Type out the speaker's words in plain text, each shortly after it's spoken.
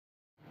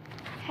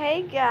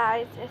Hey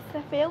guys, it's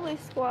the Family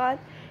Squad,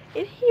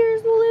 and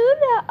here's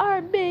Luna, our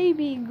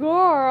baby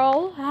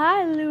girl.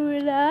 Hi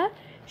Luna.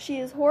 She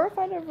is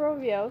horrified of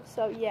Romeo,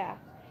 so yeah,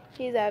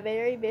 he's a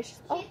very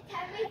vicious. Oh,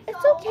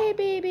 it's okay,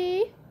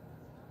 baby.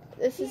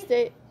 This is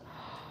the.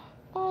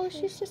 Oh,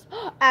 she's just.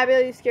 I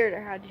really scared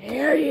her. How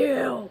dare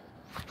you?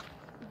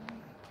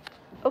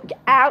 Okay,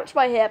 ouch,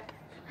 my hip.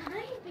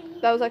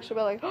 That was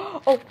actually like.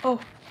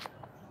 Oh.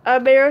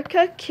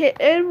 America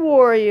Kitten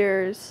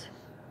Warriors.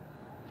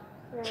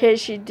 Can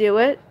she do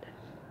it?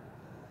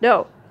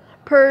 No.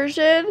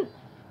 Persian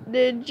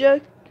Ninja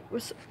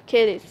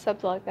Kitty,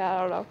 something like that.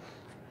 I don't know.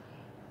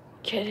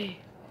 Kitty.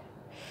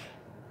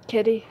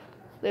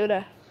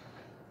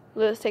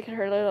 Luna's taking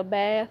her little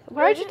bath.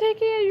 Why aren't you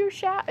taking it in your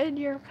in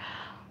your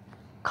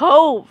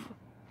cove?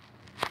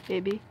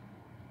 Baby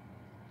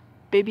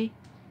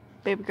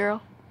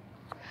girl.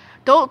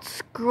 Don't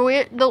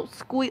squeak.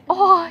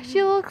 Oh,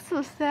 she looks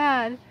so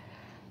sad.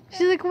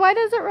 She's like, why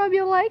doesn't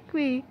Romeo like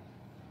me?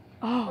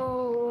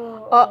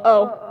 Oh.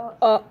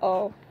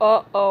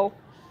 Uh-oh.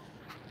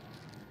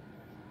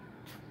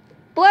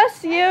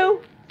 Bless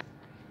you.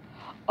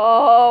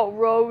 Oh,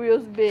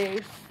 Romeo's being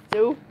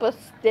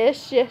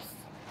superstitious.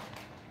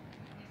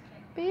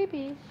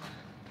 Baby.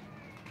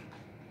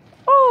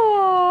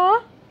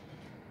 Aww.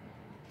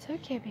 It's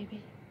okay,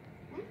 baby.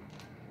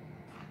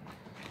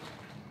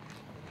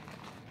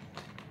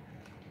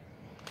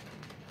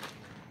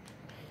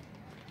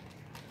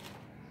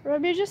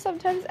 Romeo just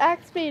sometimes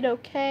acts mean,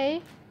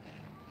 okay?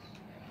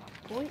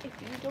 Boy, if you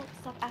don't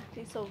stop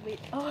acting so mean.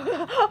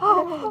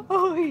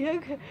 Oh,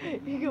 you're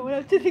going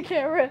up to the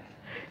camera.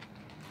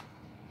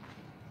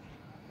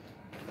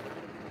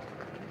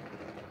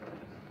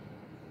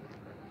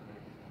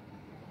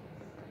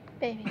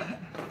 Baby,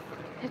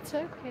 it's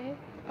okay.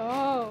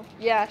 Oh,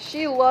 yeah,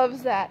 she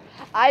loves that.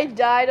 I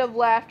died of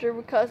laughter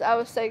because I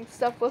was saying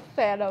stuff with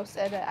Thanos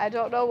in it. I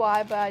don't know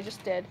why, but I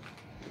just did.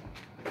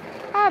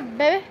 Ah,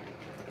 baby.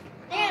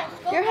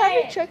 You're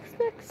having Chex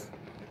Mix?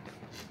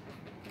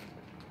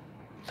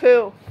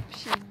 Pooh,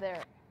 she's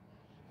there.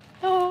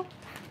 Oh,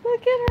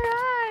 look at her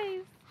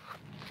eyes.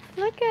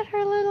 Look at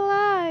her little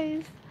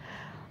eyes.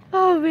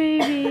 Oh,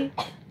 baby.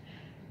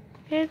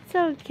 It's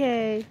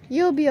okay.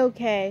 You'll be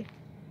okay.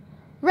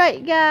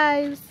 Right,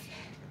 guys?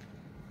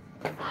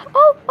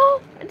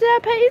 Oh, did I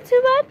pet you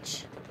too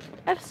much?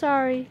 I'm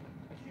sorry.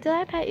 Did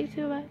I pet you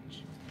too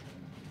much?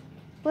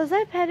 Was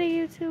I petting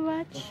you too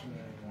much?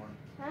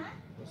 Huh?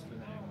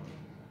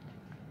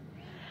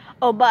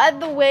 Oh, by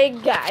the way,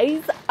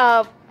 guys,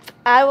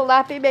 I will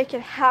not be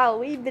making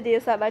Halloween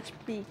videos that much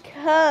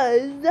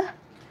because,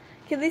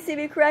 can they see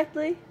me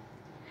correctly?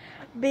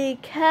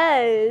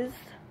 Because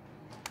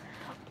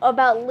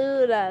about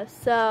Luna,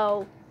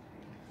 so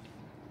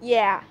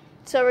yeah.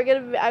 So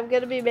I'm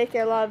gonna be making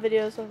a lot of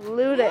videos with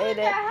Luna in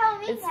it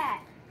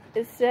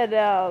instead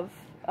of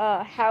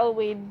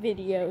Halloween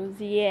videos.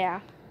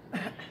 Yeah,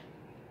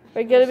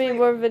 we're gonna be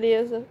more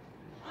videos of.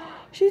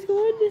 She's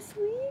going to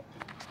sleep.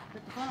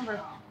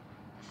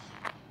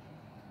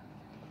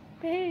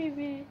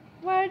 Baby,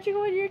 why aren't you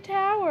go in your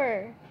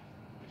tower?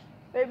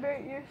 Maybe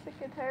you're sick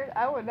and tired.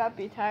 I would not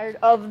be tired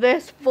of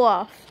this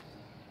fluff.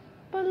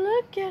 But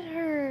look at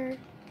her.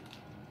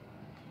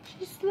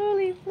 She's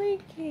slowly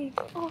blinking.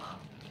 Oh,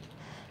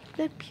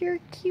 the pure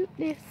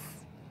cuteness.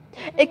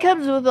 It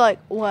comes with like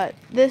what?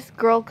 This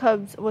girl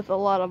comes with a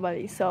lot of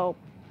money. So,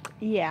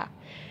 yeah.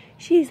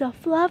 She's a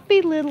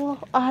fluffy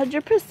little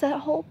 100%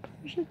 whole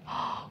person.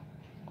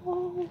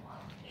 Oh,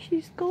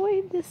 she's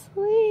going to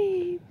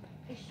sleep.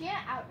 Is she an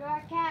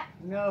outdoor cat?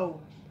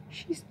 No.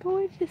 She's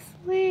going to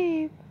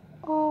sleep.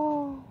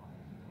 Oh.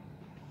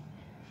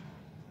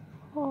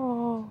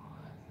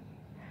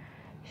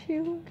 She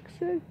looks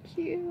so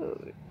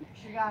cute.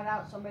 She got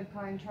out, somebody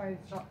probably tried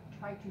to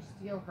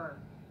steal her.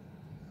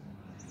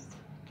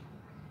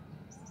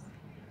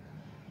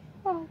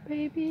 Oh,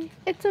 baby.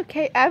 It's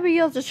okay.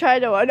 Abigail's just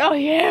trying to annoy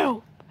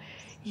you.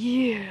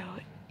 You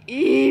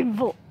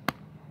evil.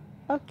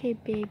 Okay,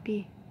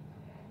 baby.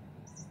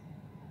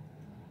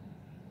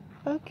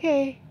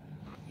 Okay.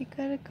 You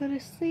gotta go to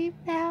sleep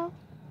now.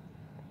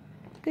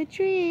 Good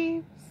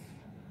dreams.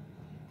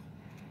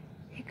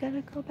 You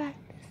gotta go back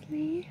to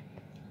sleep.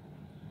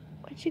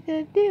 What you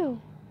gonna do?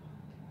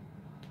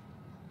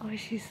 Oh,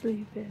 she's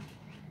sleeping.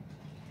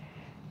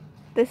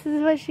 This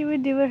is what she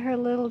would do in her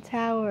little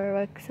tower,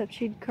 except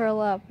she'd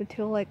curl up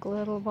into like a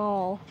little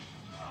ball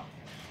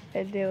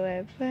and do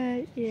it.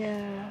 But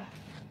yeah.